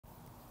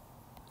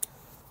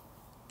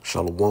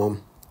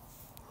Shalom.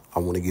 I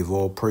want to give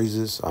all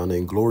praises, honor,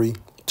 and glory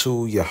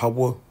to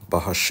Yahweh,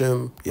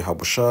 Bahashem,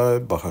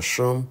 Yahushai,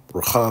 Bahashem,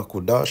 Racha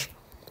Kodash. I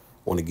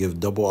want to give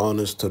double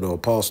honors to the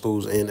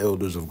apostles and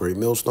elders of Great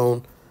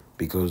Millstone,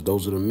 because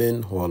those are the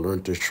men who I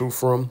learned this truth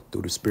from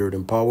through the spirit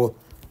and power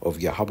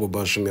of Yahweh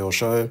Bahashem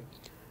Yahushai.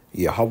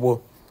 Yahweh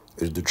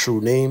is the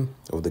true name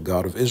of the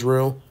God of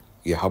Israel.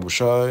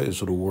 Yahushai is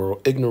who the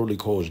world ignorantly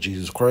calls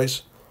Jesus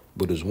Christ,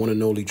 but his one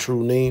and only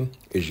true name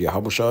is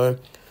Yahushai.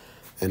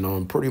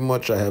 And pretty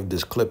much I have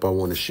this clip I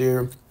want to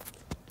share.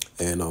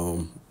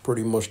 And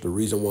pretty much the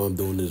reason why I'm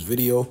doing this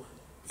video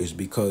is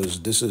because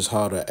this is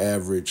how the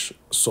average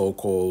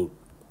so-called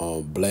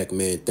black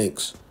man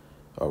thinks.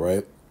 All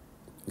right.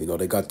 You know,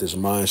 they got this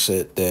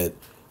mindset that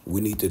we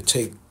need to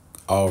take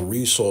our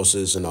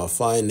resources and our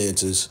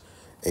finances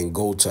and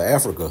go to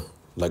Africa.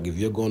 Like if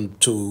you're going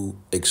to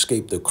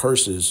escape the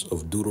curses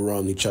of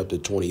Deuteronomy chapter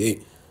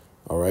 28.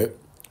 All right.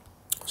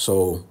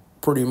 So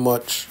pretty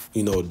much,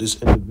 you know,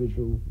 this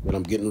individual that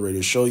I'm getting ready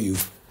to show you,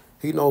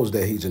 he knows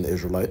that he's an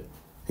Israelite.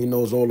 He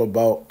knows all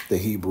about the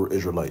Hebrew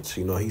Israelites.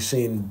 You know, he's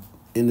seen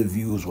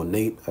interviews with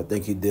Nate. I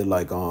think he did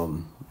like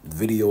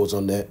videos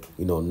on that.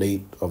 You know,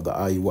 Nate of the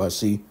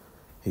IUIC.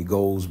 He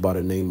goes by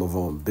the name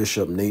of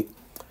Bishop Nate.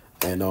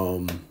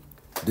 And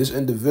this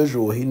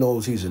individual, he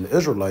knows he's an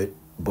Israelite,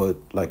 but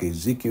like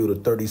Ezekiel the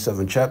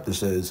 37th chapter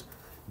says,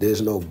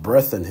 there's no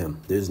breath in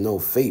him. There's no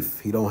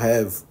faith. He don't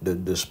have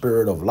the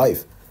spirit of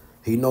life.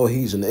 He know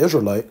he's an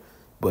Israelite,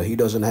 but he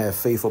doesn't have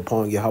faith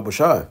upon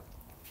Yahushua.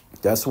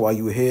 That's why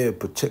you hear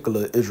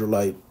particular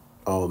Israelite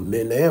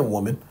men and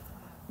women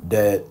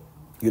that,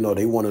 you know,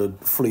 they want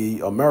to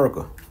flee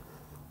America.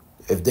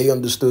 If they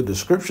understood the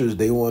scriptures,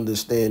 they will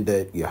understand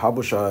that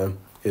Yahushua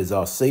is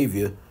our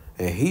savior,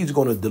 and he's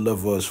going to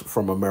deliver us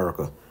from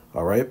America,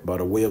 all right, by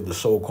the way of the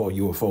so-called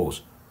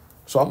UFOs.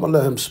 So I'm going to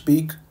let him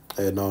speak,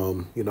 and,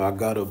 you know, I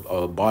got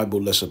a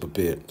Bible lesson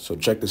prepared. So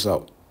check this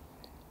out.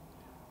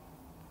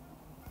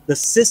 The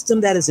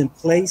system that is in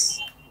place,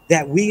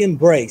 that we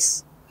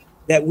embrace,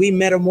 that we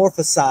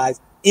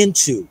metamorphosize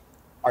into.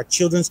 Our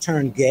children's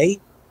turn gay.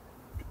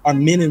 Our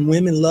men and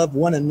women love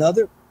one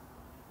another.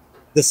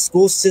 The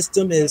school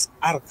system is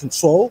out of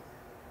control.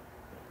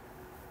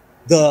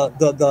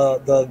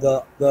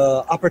 The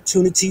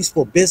opportunities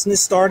for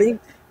business starting,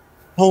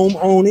 home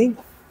owning,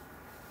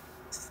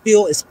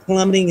 still is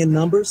plummeting in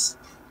numbers.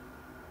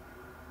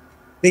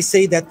 They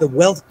say that the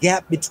wealth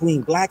gap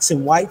between blacks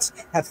and whites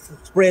have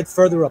spread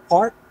further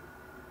apart.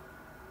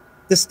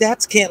 The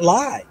stats can't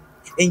lie.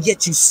 And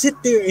yet you sit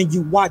there and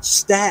you watch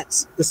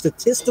stats, the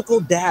statistical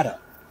data,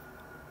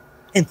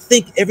 and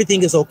think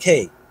everything is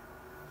okay.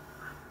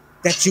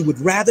 That you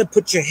would rather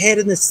put your head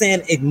in the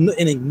sand and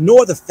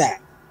ignore the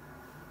fact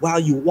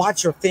while you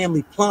watch your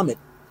family plummet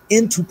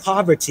into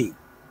poverty.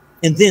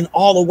 And then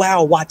all the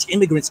while watch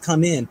immigrants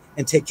come in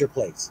and take your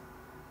place.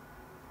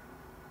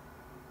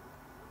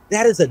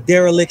 That is a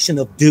dereliction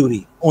of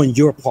duty on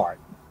your part.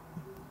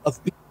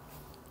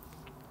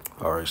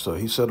 All right, so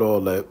he said all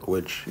that,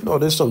 which, you know,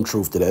 there's some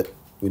truth to that,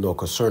 you know,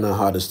 concerning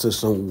how the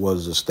system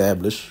was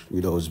established.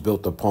 You know, it's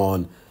built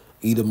upon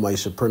Edomite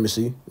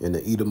supremacy, and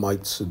the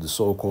Edomites, the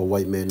so-called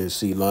white man in the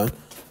sea line,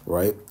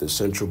 right? The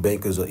central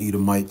bankers are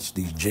Edomites,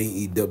 these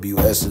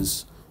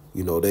JEWSs,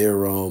 you know,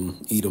 they're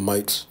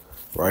Edomites,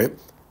 right?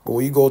 But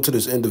when you go to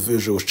this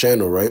individual's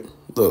channel, right,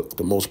 look,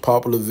 the most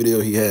popular video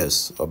he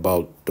has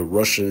about the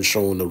Russians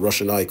showing the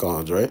Russian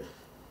icons, right?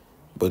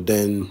 But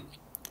then,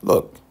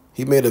 look,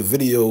 he made a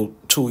video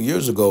 2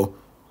 years ago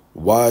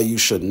why you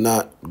should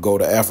not go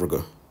to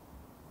Africa.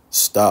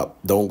 Stop.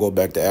 Don't go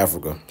back to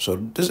Africa. So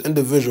this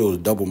individual is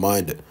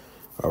double-minded,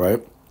 all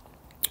right?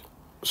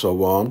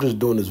 So I'm just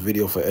doing this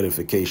video for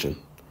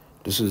edification.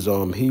 This is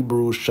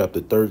Hebrews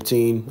chapter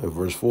 13 and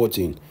verse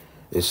 14.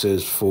 It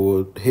says,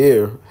 for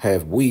here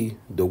have we,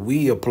 the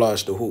we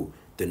applies to who?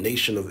 The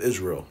nation of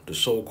Israel, the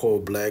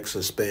so-called blacks,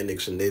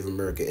 Hispanics, and Native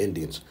American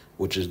Indians,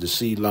 which is the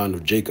seed line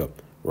of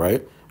Jacob,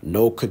 right?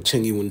 No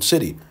continuing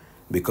city,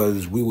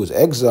 because we was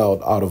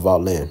exiled out of our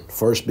land.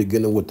 First,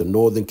 beginning with the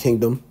northern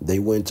kingdom, they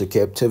went into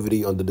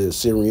captivity under the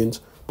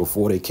Assyrians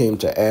before they came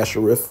to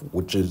ASSHUR,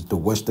 which is the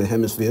western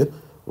hemisphere,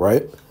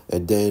 right?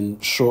 And then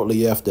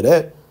shortly after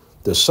that,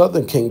 the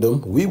southern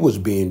kingdom, we was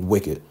being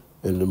wicked.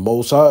 And the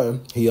Most High,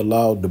 he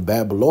allowed the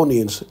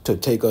Babylonians to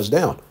take us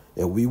down.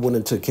 And we went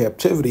into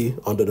captivity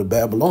under the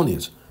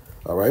Babylonians,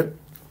 all right?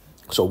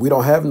 So we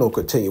don't have no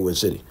continuing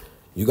city.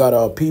 You got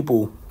our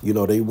people, you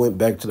know, they went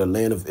back to the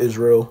land of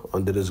Israel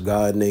under this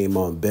guy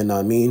named Ben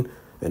Amin,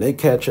 and they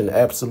catching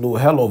absolute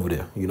hell over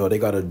there. You know, they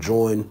got to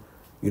join,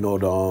 you know,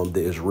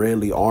 the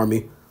Israeli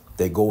army.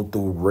 They go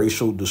through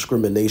racial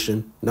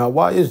discrimination. Now,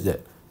 why is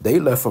that? They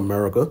left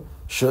America.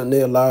 Shouldn't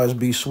their lives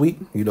be sweet?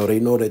 You know,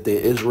 they know that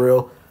they're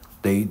Israel.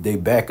 They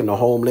back in the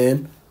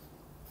homeland.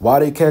 Why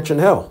they catching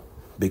hell?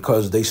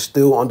 Because they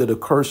still under the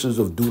curses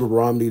of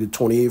Deuteronomy, the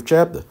 28th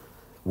chapter.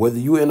 Whether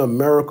you're in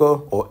America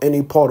or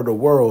any part of the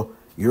world,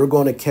 you're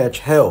going to catch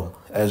hell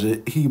as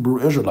a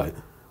Hebrew Israelite.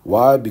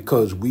 Why?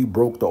 Because we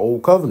broke the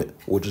old covenant,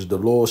 which is the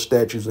law,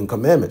 statutes, and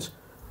commandments.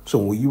 So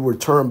when you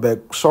return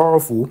back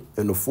sorrowful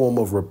in the form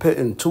of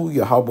repenting to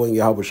Yahweh and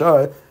Yahweh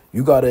Shai,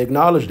 you got to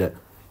acknowledge that.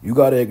 You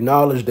got to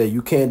acknowledge that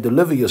you can't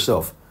deliver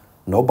yourself.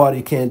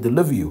 Nobody can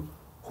deliver you.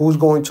 Who's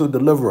going to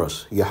deliver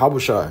us? Yahweh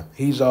Shai.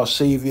 He's our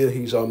savior.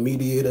 He's our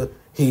mediator.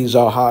 He's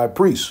our high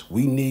priest.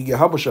 We need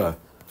Yahweh Shai.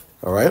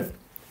 All right.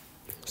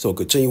 So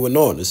continuing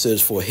on, it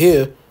says, for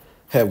here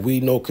have we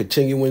no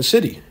continuing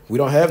city. We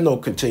don't have no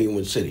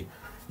continuing city.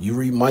 You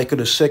read Micah,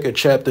 the 2nd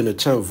chapter and the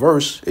 10th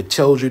verse, it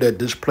tells you that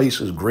this place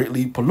is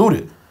greatly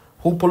polluted.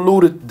 Who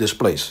polluted this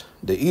place?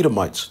 The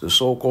Edomites, the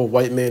so-called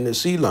white man in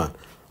Ceylon,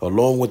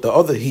 along with the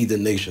other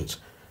heathen nations.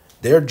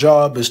 Their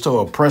job is to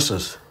oppress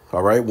us.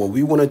 All right. When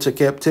we went into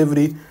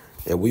captivity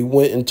and we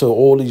went into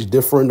all these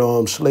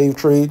different slave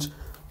trades,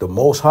 the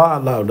Most High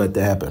allowed that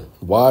to happen.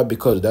 Why?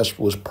 Because that's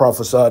what's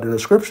prophesied in the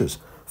scriptures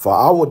for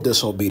our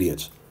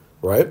disobedience.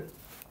 Right.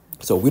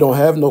 So we don't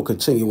have no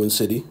continuing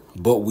city,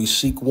 but we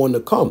seek one to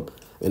come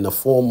in the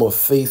form of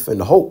faith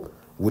and hope,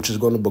 which is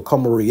going to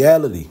become a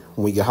reality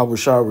when Yahweh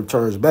Shai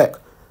returns back.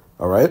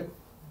 All right.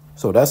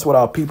 So that's what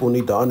our people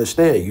need to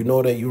understand. You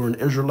know that you're an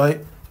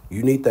Israelite.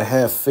 You need to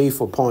have faith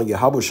upon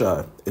Yahweh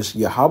Shai. It's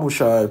Yahweh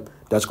Shai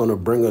that's going to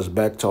bring us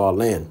back to our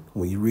land.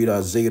 When you read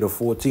Isaiah, the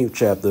 14th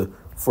chapter,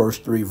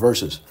 first 3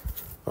 verses.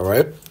 All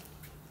right.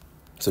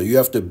 So you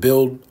have to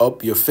build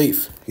up your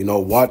faith. You know,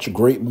 watch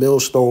Great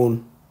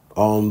Millstone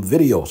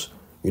videos.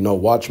 You know,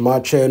 watch my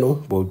channel.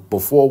 But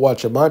before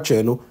watching my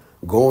channel,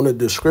 go in the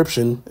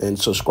description and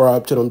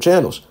subscribe to them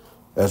channels,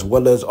 as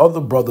well as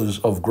other brothers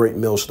of Great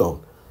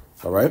Millstone.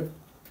 All right.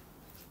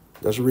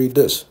 Let's read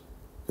this.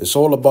 It's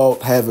all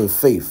about having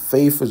faith.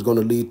 Faith is going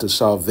to lead to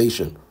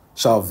salvation.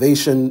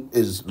 Salvation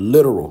is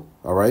literal.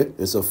 All right.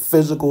 It's a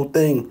physical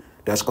thing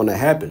that's going to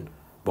happen.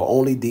 But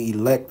only the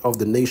elect of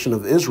the nation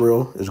of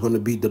Israel is going to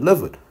be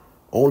delivered.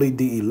 Only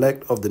the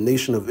elect of the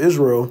nation of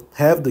Israel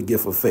have the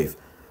gift of faith.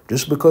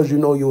 Just because you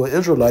know you're an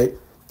Israelite,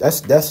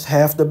 that's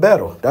half the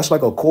battle. That's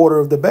like a quarter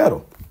of the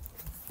battle.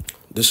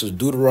 This is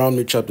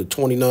Deuteronomy chapter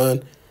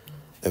 29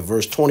 and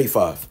verse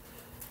 25.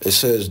 It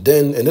says,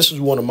 then, and this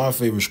is one of my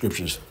favorite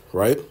scriptures,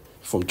 right?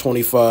 From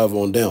 25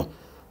 on down.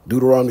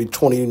 Deuteronomy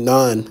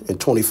 29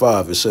 and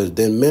 25. It says,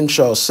 then men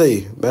shall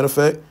say, matter of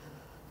fact,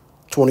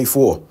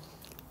 24.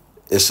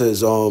 It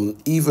says,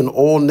 even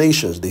all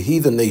nations, the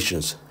heathen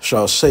nations,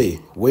 shall say,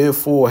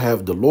 wherefore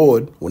have the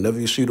Lord, whenever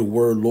you see the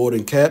word Lord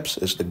in caps,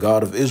 it's the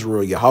God of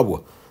Israel, Yahweh.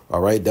 All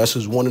right, that's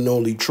his one and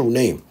only true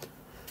name.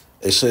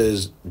 It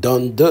says,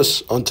 done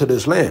this unto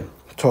this land,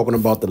 talking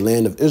about the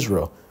land of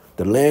Israel.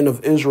 The land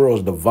of Israel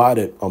is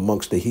divided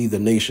amongst the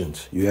heathen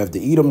nations. You have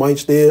the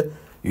Edomites there.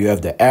 You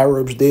have the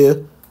Arabs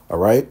there. All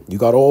right, you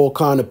got all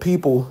kind of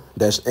people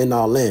that's in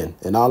our land.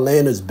 And our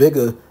land is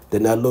bigger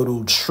than that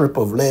little strip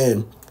of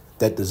land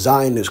that the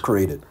Zionists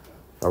created.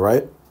 All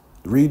right.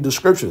 Read the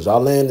scriptures.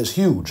 Our land is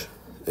huge.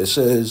 It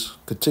says,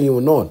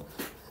 continuing on,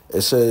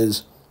 it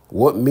says,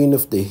 what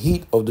meaneth the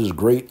heat of this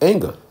great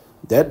anger?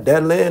 That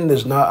land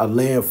is not a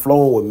land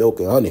flowing with milk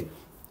and honey.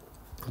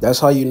 That's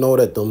how you know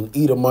that them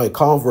Edomite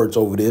converts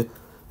over there,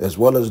 as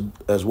well as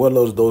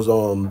those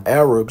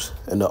Arabs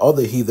and the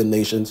other heathen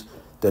nations,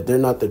 that they're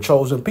not the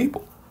chosen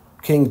people.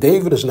 King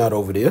David is not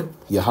over there.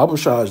 Yahweh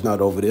Shai is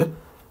not over there.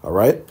 All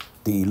right.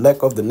 The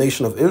elect of the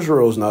nation of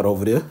Israel is not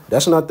over there.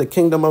 That's not the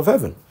kingdom of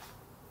heaven.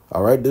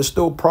 All right. There's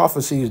still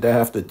prophecies that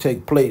have to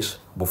take place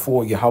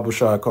before Yahweh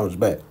Shai comes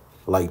back,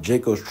 like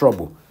Jacob's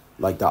trouble,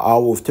 like the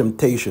hour of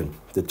temptation,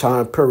 the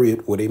time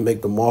period where they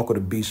make the mark of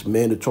the beast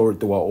mandatory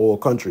throughout all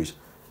countries.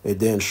 And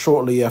then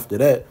shortly after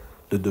that,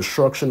 the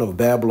destruction of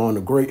Babylon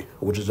the Great,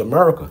 which is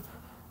America.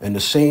 And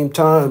the same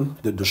time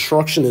the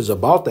destruction is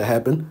about to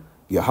happen,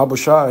 Yahweh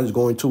Shai is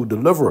going to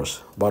deliver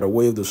us by the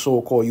way of the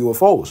so-called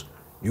UFOs.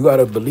 You got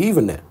to believe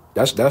in that.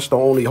 That's the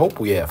only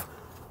hope we have.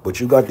 But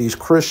you got these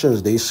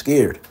Christians, they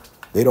scared.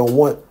 They don't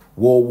want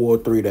World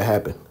War III to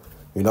happen.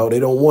 You know, they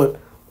don't want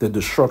the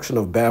destruction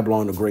of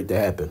Babylon the Great to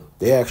happen.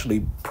 They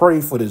actually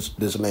pray for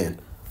this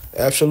land.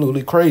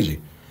 Absolutely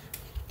crazy.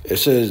 It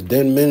says,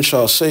 then men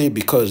shall say,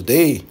 because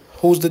they,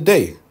 who's the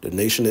they? The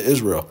nation of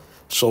Israel,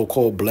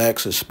 so-called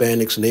blacks,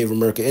 Hispanics, Native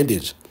American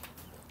Indians.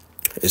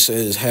 It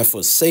says, have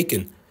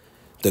forsaken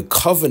the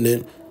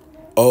covenant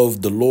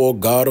of the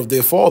Lord God of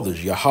their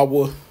fathers,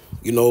 Yahweh,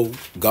 you know,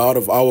 God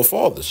of our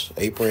fathers,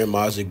 Abraham,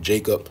 Isaac,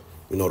 Jacob,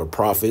 you know, the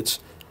prophets,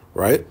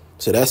 right?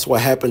 So that's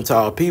what happened to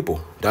our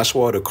people. That's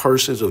why the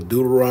curses of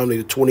Deuteronomy,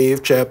 the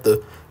 28th chapter,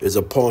 is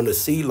upon the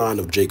seed line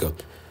of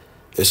Jacob.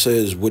 It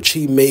says, which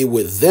he made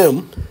with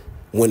them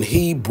when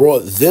he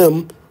brought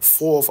them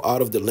forth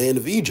out of the land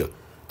of Egypt.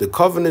 The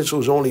covenants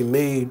was only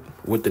made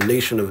with the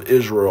nation of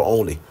Israel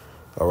only.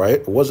 All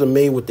right. It wasn't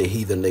made with the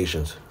heathen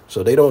nations.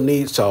 So they don't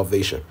need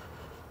salvation.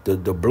 The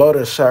blood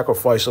and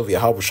sacrifice of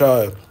Yahweh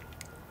Shai,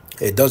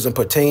 it doesn't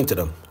pertain to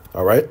them.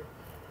 All right.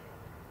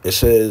 It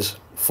says,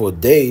 for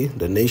they,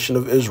 the nation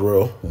of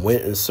Israel,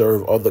 went and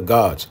served other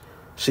gods.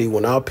 See,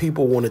 when our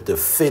people wanted to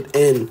fit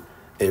in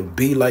and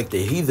be like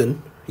the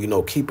heathen, you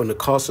know, keeping the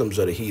customs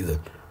of the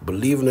heathen,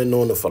 believing in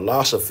on the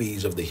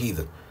philosophies of the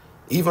heathen.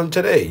 Even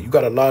today, you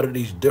got a lot of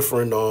these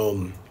different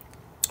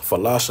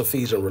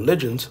philosophies and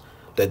religions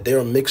that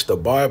they'll mix the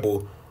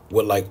Bible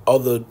with like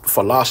other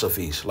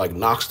philosophies, like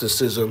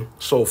Gnosticism,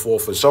 so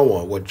forth and so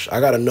on, which I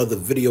got another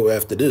video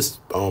after this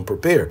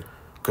prepared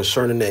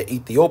concerning that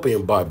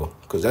Ethiopian Bible,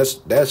 because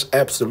that's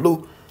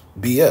absolute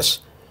BS.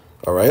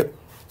 All right.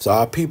 So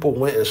our people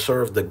went and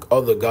served the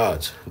other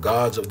gods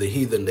of the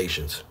heathen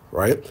nations.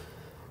 Right.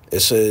 It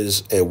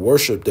says, and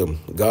worshiped them,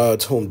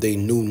 gods whom they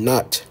knew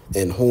not,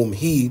 and whom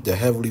he, the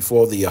heavenly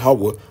Father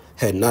Yahweh,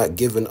 had not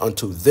given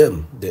unto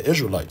them, the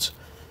Israelites.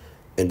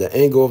 And the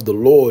anger of the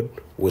Lord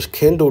was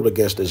kindled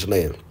against this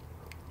land,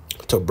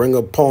 to bring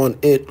upon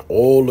it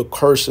all the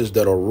curses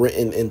that are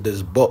written in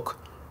this book.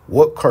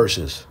 What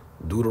curses?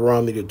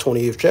 Deuteronomy, the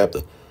 28th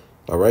chapter.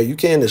 All right, you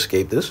can't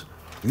escape this.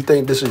 You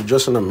think this is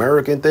just an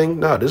American thing?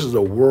 No, this is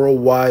a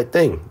worldwide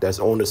thing that's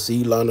on the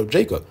seed line of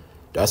Jacob.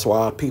 That's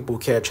why our people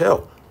catch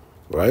hell.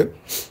 Right?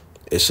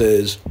 It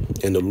says,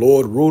 and the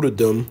Lord rooted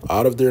them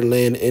out of their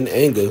land in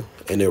anger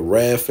and in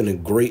wrath and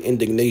in great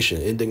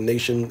indignation.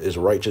 Indignation is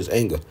righteous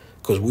anger,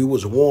 because we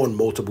was warned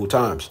multiple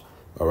times.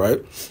 All right.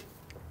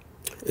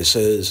 It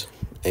says,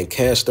 and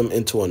cast them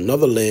into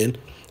another land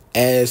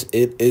as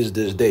it is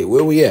this day.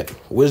 Where we at?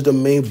 Where's the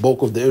main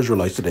bulk of the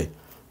Israelites today?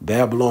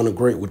 Babylon the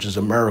Great, which is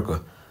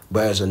America.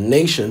 But as a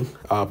nation,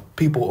 our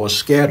people are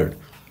scattered.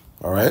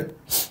 All right.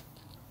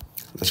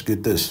 Let's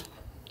get this.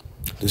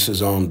 This is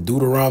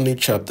Deuteronomy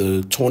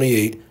chapter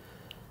 28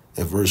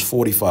 and verse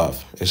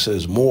 45. It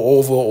says,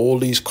 moreover, all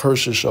these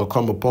curses shall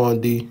come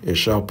upon thee, and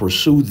shall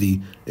pursue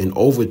thee and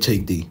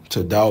overtake thee,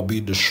 till thou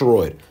be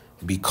destroyed.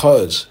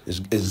 Because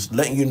it's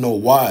letting you know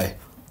why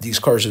these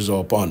curses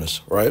are upon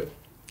us, right?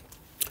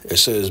 It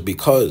says,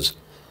 because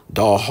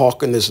thou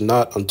hearkenest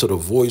not unto the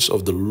voice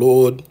of the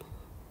Lord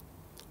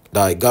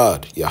thy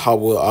God,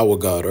 Yahweh our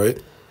God, right?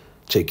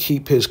 To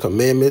keep his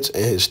commandments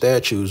and his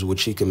statutes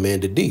which he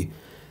commanded thee.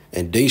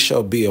 And they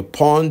shall be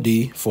upon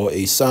thee for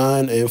a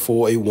sign and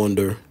for a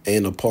wonder,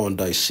 and upon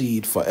thy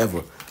seed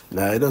forever.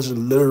 Now, it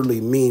doesn't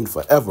literally mean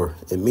forever.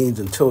 It means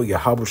until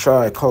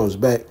Yahweh comes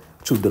back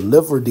to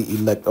deliver the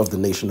elect of the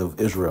nation of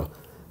Israel.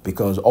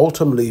 Because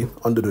ultimately,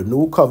 under the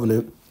new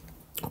covenant,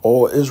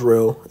 all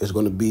Israel is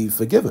going to be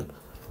forgiven.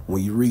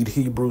 When you read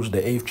Hebrews,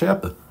 the 8th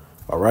chapter.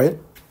 All right.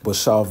 But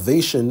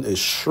salvation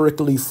is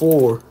strictly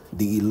for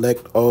the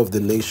elect of the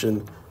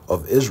nation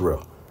of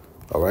Israel.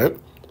 All right.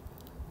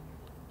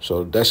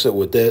 So that's it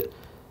with that.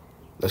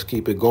 Let's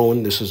keep it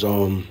going. This is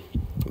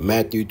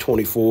Matthew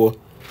 24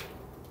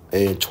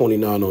 and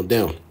 29 on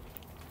down.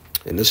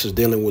 And this is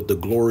dealing with the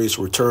glorious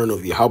return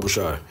of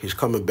Yahweh. He's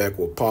coming back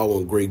with power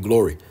and great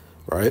glory,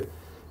 right?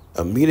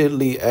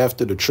 Immediately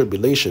after the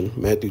tribulation,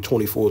 Matthew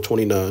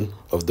 24:29,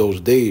 of those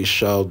days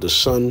shall the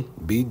sun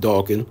be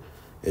darkened.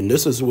 And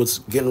this is what's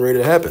getting ready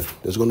to happen.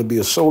 There's going to be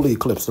a solar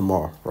eclipse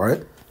tomorrow,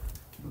 right?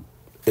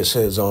 It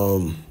says,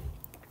 and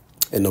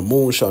the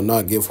moon shall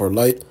not give her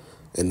light,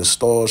 and the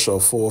stars shall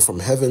fall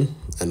from heaven,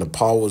 and the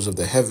powers of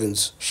the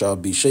heavens shall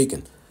be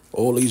shaken.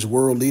 All these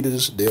world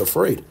leaders, they're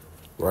afraid,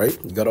 right?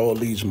 You got all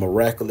these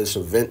miraculous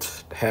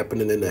events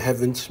happening in the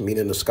heavens,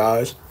 meaning the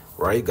skies,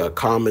 right? You got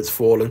comets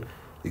falling.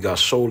 You got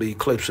solar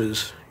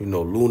eclipses,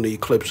 lunar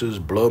eclipses,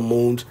 blood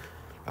moons.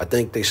 I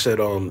think they said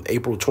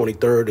April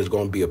 23rd is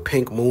going to be a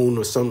pink moon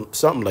or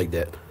something like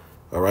that,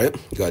 all right?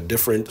 You got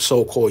different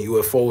so-called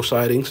UFO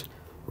sightings,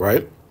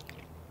 right?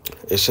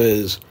 It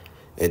says,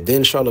 and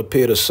then shall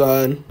appear the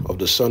sign of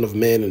the Son of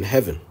Man in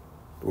heaven,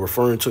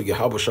 referring to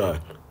Yahweh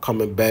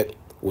coming back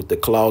with the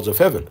clouds of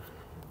heaven.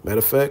 Matter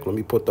of fact, let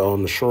me put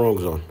the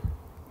Strongs on,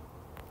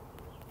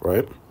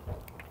 right?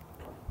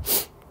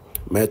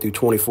 Matthew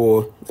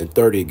 24 and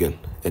 30 again.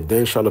 And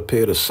then shall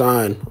appear the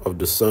sign of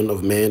the Son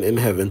of Man in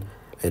heaven,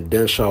 and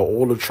then shall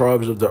all the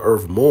tribes of the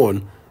earth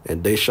mourn,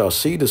 and they shall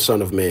see the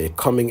Son of Man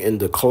coming in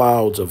the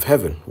clouds of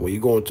heaven. When you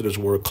go into this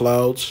word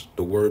clouds,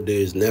 the word there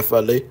is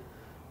Napthali,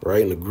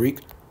 right, in the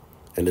Greek.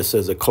 And it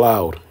says a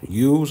cloud,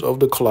 use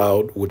of the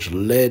cloud, which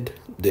led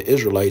the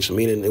Israelites,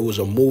 meaning it was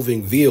a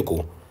moving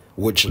vehicle,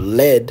 which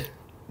led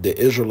the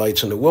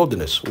Israelites in the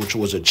wilderness, which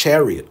was a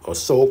chariot, a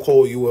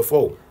so-called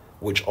UFO,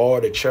 which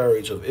are the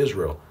chariots of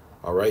Israel.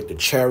 All right, the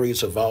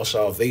chariots of our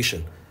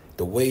salvation,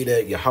 the way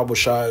that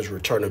Yahweh is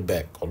returning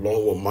back,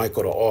 along with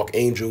Michael, the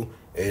archangel,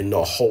 and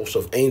the host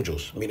of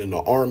angels, meaning the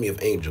army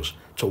of angels,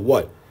 to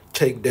what?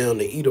 Take down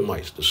the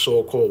Edomites, the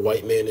so-called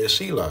white man in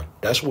Selah.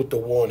 That's what the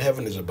war in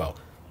heaven is about.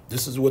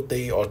 This is what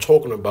they are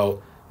talking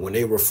about when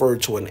they refer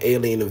to an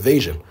alien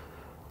invasion,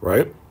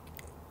 right?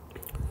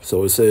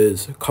 So it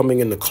says, coming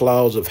in the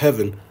clouds of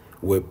heaven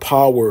with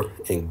power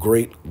and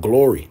great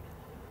glory.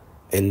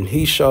 And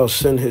he shall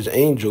send his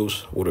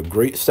angels with a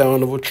great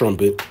sound of a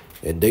trumpet,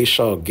 and they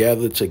shall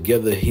gather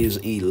together his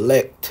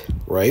elect,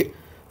 right?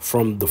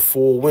 From the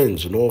four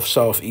winds, north,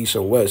 south, east,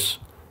 and west,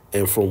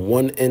 and from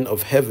one end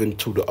of heaven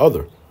to the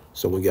other.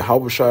 So when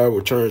Yahweh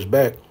returns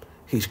back,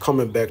 he's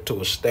coming back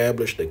to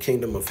establish the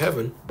kingdom of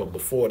heaven. But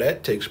before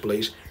that takes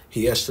place,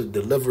 he has to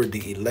deliver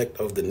the elect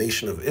of the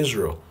nation of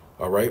Israel,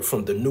 all right,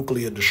 from the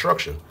nuclear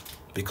destruction.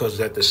 Because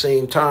at the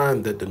same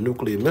time that the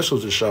nuclear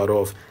missiles are shot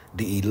off,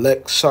 the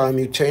elect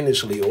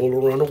simultaneously all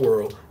around the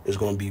world is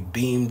going to be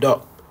beamed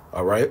up,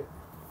 all right?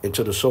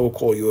 into the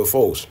so-called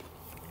UFOs.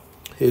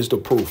 Here's the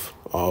proof.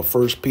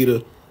 1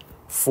 Peter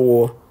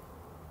 4:18.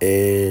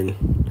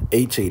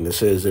 It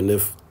says, and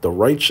if the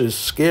righteous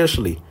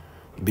scarcely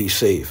be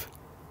saved,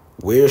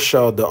 where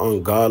shall the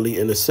ungodly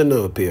and the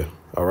sinner appear?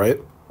 All right.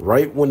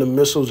 Right when the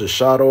missiles are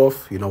shot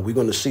off, we're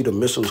going to see the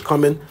missiles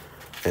coming.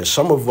 And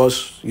some of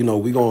us,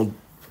 we're going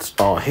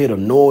to hear the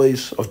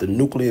noise of the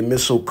nuclear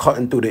missile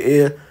cutting through the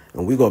air.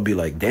 And we're going to be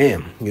like,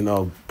 damn,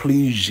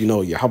 please,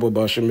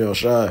 Yahweh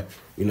Shai,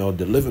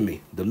 deliver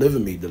me, deliver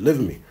me,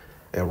 deliver me.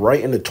 And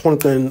right in the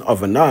twinkling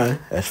of an eye,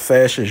 as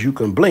fast as you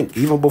can blink,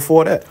 even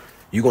before that,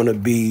 you're going to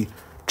be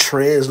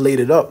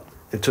translated up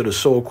into the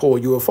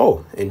so-called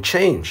UFO and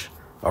change,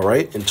 all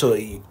right, into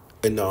an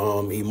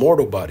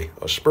immortal body,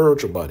 a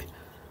spiritual body,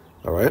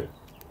 all right?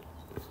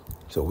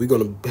 So we're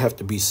going to have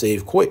to be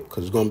saved quick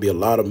because there's going to be a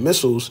lot of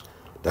missiles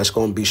that's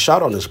going to be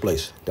shot on this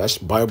place. That's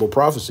Bible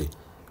prophecy.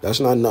 That's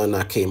not nothing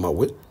I came up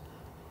with.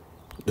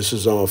 This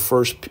is on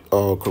 1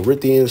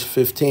 Corinthians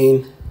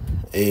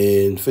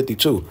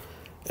 15:52.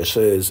 It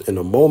says, in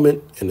a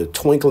moment, in the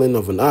twinkling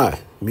of an eye,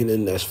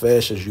 meaning as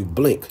fast as you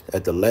blink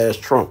at the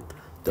last trump.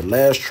 The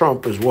last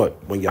trump is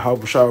what? When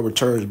Yahushua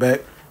returns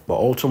back, but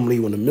ultimately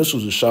when the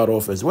missiles are shot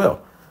off as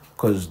well.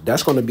 Because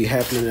that's going to be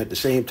happening at the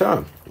same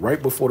time.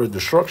 Right before the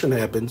destruction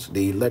happens,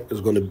 the elect is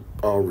going to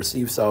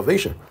receive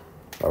salvation.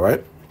 All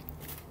right?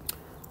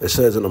 It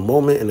says, in a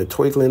moment, in the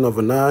twinkling of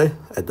an eye,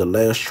 at the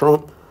last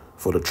trump,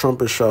 for the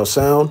trumpet shall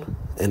sound,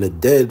 and the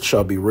dead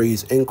shall be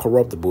raised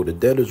incorruptible. The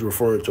dead is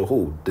referring to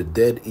who? The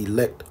dead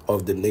elect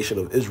of the nation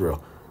of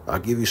Israel. I'll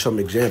give you some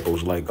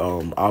examples like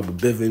Abba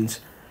Bivens,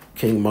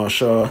 King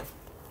Mashah,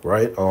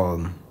 right?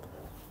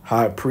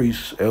 High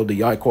priest, Elder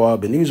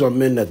Yaquab. And these are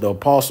men that the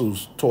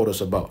apostles taught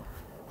us about.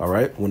 All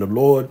right. When the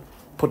Lord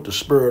put the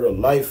spirit of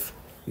life,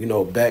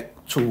 back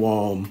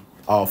to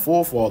our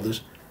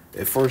forefathers,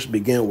 it first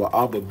began with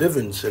Abba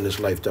Bivens in his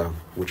lifetime,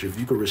 which if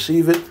you could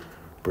receive it,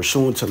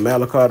 pursuant to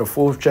Malachi, the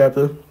 4th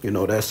chapter,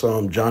 that's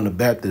John the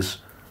Baptist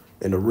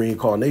in the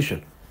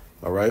reincarnation.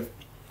 All right.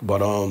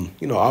 But,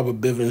 Abba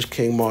Bivens,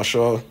 King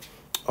Marshall,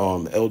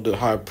 Elder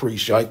High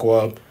Priest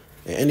Yaquab,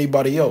 and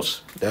anybody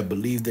else that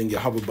believed in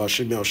Yahweh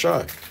Bashim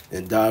Shai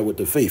and died with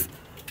the faith.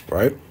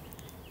 Right.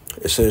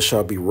 It says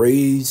shall be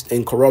raised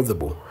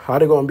incorruptible. How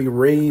they going to be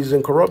raised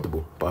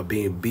incorruptible? By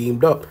being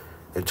beamed up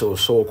into a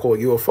so-called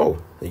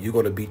UFO. And you're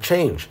going to be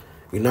changed.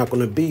 You're not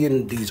going to be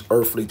in these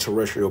earthly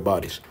terrestrial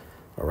bodies.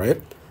 All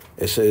right.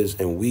 It says,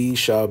 and we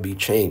shall be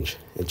changed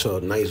into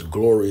a nice,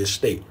 glorious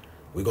state.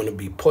 We're going to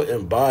be put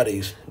in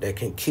bodies that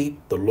can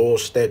keep the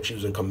laws,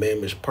 statutes, and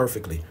commandments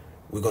perfectly.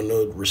 We're going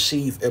to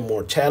receive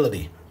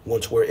immortality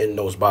once we're in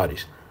those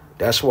bodies.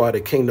 That's why the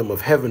kingdom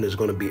of heaven is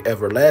going to be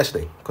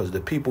everlasting, because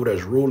the people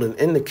that's ruling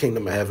in the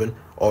kingdom of heaven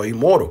are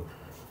immortal.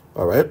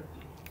 All right.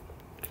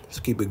 Let's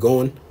keep it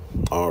going.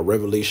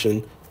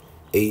 Revelation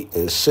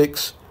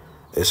 8:6.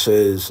 It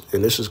says,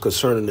 and this is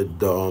concerning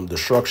the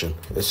destruction.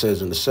 It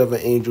says, and the 7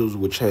 angels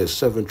which had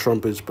 7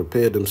 trumpets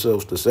prepared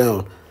themselves to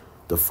sound.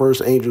 The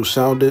first angel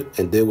sounded,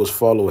 and there was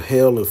followed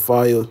hail and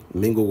fire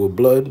mingled with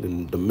blood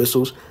and the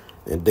missiles,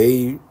 and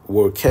they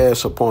were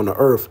cast upon the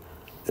earth.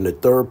 And the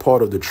third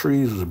part of the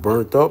trees was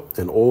burnt up,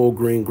 and all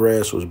green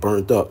grass was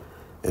burnt up.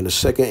 And the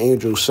second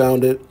angel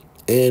sounded,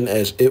 and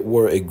as it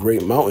were a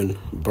great mountain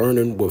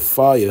burning with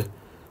fire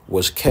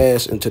was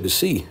cast into the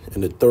sea,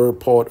 and the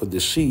third part of the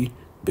sea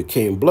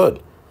became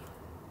blood.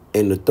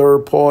 And the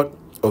third part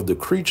of the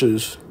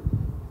creatures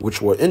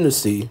which were in the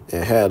sea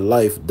and had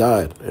life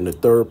died, and the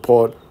third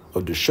part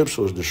of the ships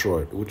was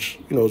destroyed, which,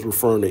 is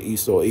referring to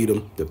Esau,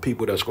 Edom, the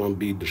people that's going to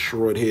be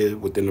destroyed here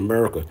within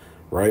America,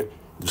 right?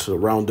 The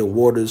surrounding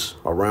waters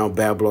around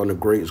Babylon the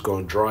Great is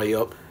going to dry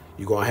up.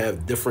 You're going to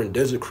have different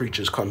desert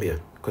creatures come here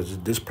because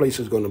this place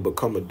is going to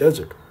become a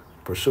desert,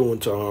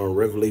 pursuant to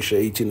Revelation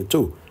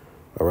 18:2.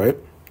 All right.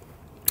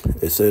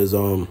 It says,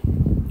 and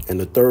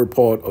the third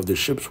part of the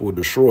ships were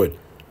destroyed.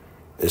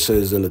 It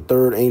says, and the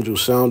third angel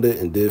sounded,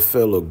 and there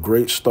fell a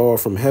great star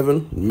from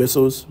heaven,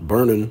 missiles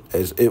burning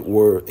as it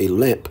were a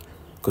lamp.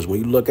 Because when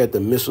you look at the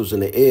missiles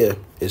in the air,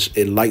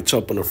 it lights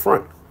up in the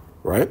front,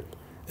 right?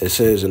 It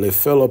says, and it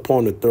fell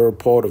upon the third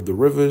part of the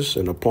rivers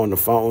and upon the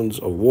fountains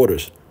of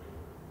waters.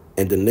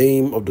 And the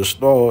name of the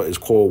star is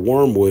called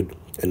Wormwood,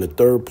 and the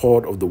third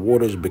part of the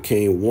waters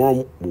became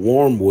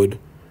wormwood,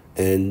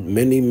 and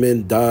many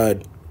men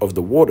died of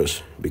the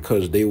waters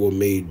because they were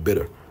made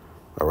bitter.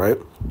 All right.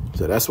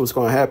 So that's what's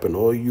going to happen.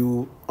 All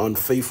you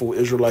unfaithful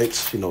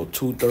Israelites,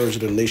 2/3 of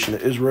the nation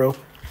of Israel,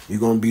 you're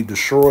going to be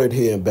destroyed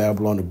here in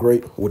Babylon the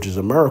Great, which is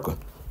America.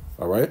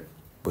 All right.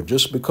 But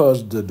just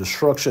because the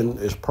destruction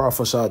is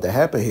prophesied to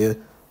happen here,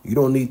 you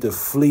don't need to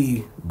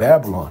flee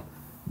Babylon,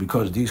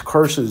 because these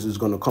curses is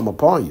going to come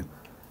upon you.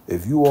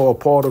 If you are a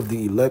part of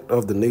the elect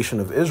of the nation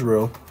of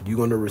Israel, you're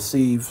going to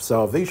receive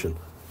salvation.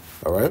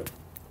 All right.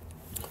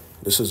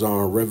 This is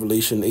on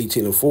Revelation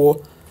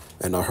 18:4.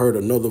 And I heard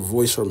another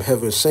voice from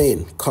heaven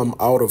saying, come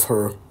out of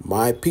her,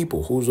 my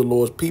people. Who's the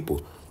Lord's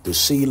people? The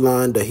seed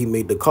line that he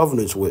made the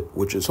covenants with,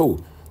 which is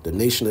who? The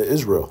nation of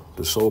Israel,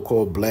 the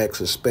so-called blacks,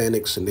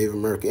 Hispanics, and Native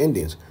American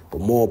Indians. But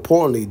more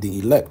importantly, the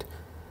elect.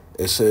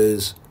 It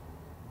says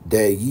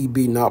that ye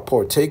be not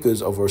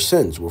partakers of her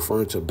sins,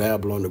 referring to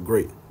Babylon the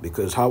Great.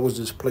 Because how was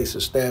this place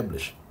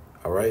established?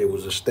 All right, it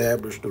was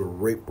established through the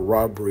rape,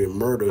 robbery, and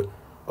murder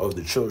of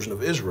the children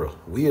of Israel.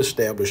 We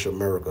established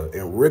America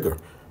in rigor,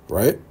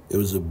 right? It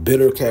was a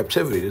bitter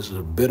captivity. This is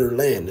a bitter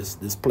land.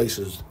 This place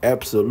is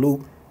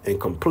absolute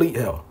and complete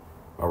hell,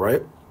 all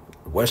right?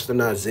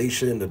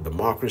 Westernization, the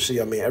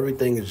democracy, I mean,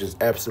 everything is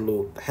just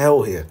absolute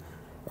hell here,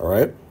 all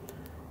right?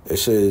 It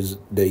says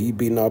that ye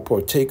be not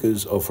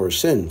partakers of her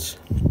sins,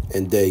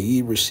 and that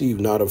ye receive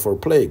not of her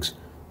plagues.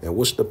 And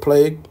what's the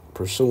plague?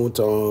 Pursuant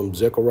to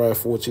Zechariah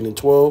 14 and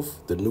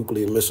 12, the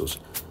nuclear missiles.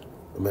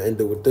 I'm going to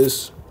end it with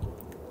this.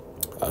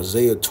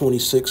 Isaiah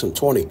 26 and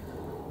 20.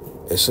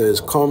 It says,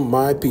 come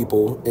my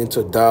people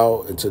into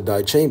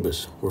thy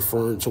chambers,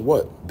 referring to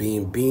what?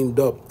 Being beamed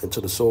up into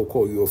the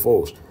so-called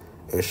UFOs.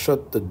 And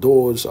shut the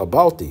doors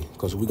about thee,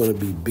 because we're going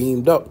to be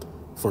beamed up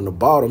from the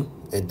bottom,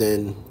 and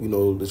then, you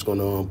know, it's going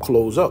to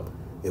close up.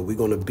 And we're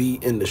going to be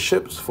in the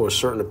ships for a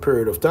certain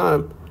period of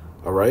time,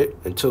 all right,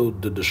 until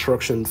the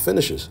destruction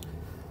finishes.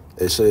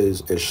 It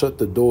says, and shut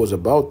the doors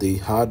about thee,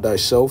 hide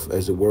thyself,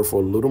 as it were,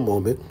 for a little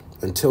moment,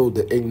 until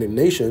the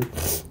indignation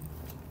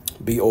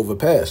be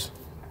overpassed.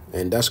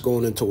 And that's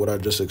going into what I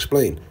just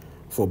explained.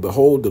 For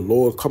behold, the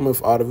Lord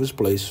cometh out of his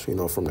place, you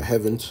know, from the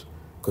heavens,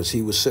 because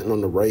he was sitting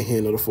on the right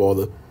hand of the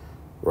Father,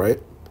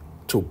 right,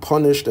 to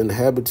punish the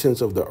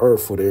inhabitants of the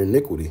earth for their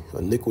iniquity.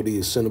 Iniquity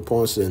is sin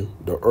upon sin.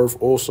 The earth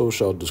also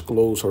shall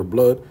disclose her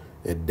blood,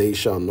 and they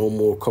shall no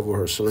more cover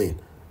her slain.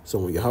 So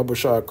when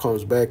Yahushua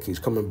comes back, he's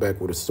coming back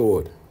with a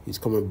sword. He's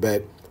coming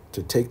back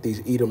to take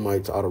these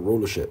Edomites out of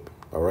rulership.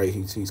 All right,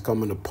 he's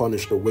coming to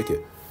punish the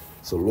wicked.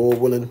 So Lord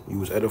willing, you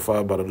was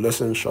edified by the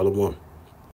lesson. Shalom.